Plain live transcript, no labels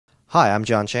Hi, I'm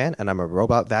John Chan, and I'm a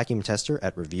robot vacuum tester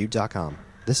at Review.com.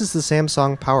 This is the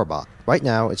Samsung Powerbot. Right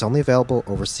now, it's only available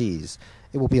overseas.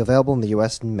 It will be available in the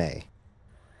US in May.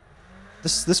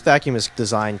 This vacuum is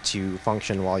designed to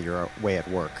function while you're away at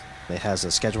work. It has a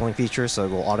scheduling feature, so it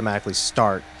will automatically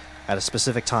start at a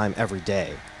specific time every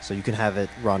day, so you can have it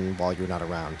run while you're not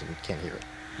around and can't hear it.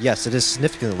 Yes, it is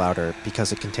significantly louder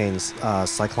because it contains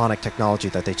cyclonic technology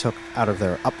that they took out of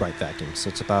their upright vacuum, so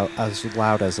it's about as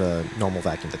loud as a normal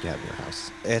vacuum that you have in your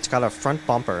house. It's got a front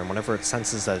bumper, and whenever it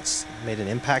senses that it's made an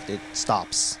impact, it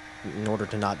stops in order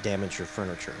to not damage your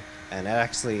furniture. And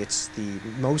actually, it's the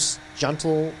most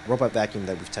gentle robot vacuum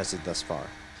that we've tested thus far.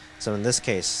 So in this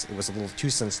case, it was a little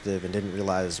too sensitive and didn't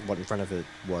realize what in front of it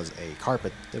was a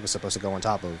carpet it was supposed to go on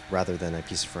top of rather than a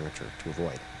piece of furniture to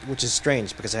avoid. Which is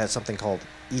strange because it has something called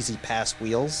easy pass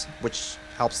wheels, which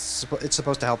it's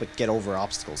supposed to help it get over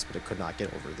obstacles, but it could not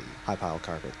get over the high pile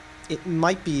carpet. It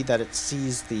might be that it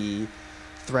sees the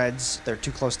threads, they're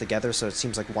too close together, so it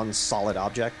seems like one solid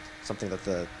object, something that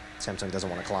the Samsung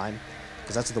doesn't want to climb.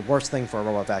 Because that's the worst thing for a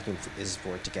robot vacuum is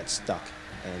for it to get stuck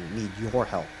and need your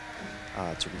help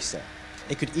to reset.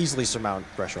 It could easily surmount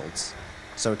thresholds.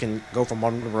 So it can go from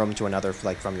one room to another,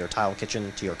 like from your tile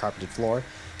kitchen to your carpeted floor.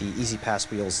 The easy pass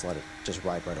wheels let it just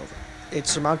ride right over. It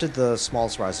surmounted the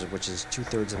smallest riser, which is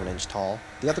 2/3 of an inch tall.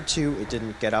 The other two, it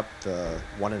didn't get up, the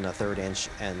 1 1/3 inch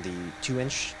and the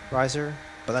 2-inch riser,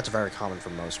 but that's very common for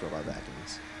most robot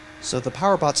vacuums. So the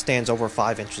Powerbot stands over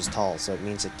 5 inches tall, so it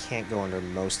means it can't go under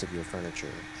most of your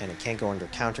furniture. And it can't go under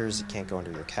counters, it can't go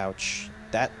under your couch.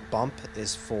 That bump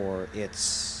is for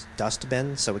its dust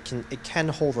bin, so it can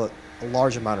hold a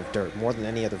large amount of dirt, more than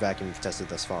any other vacuum we've tested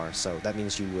thus far. So that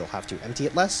means you will have to empty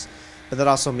it less, but that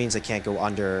also means it can't go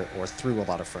under or through a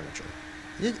lot of furniture.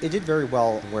 It did very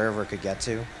well wherever it could get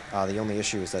to. The only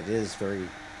issue is that it's very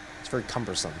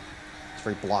cumbersome. It's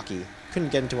very blocky. Couldn't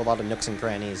get into a lot of nooks and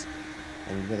crannies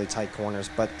and really tight corners,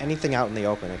 but anything out in the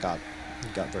open, it got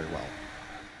very well.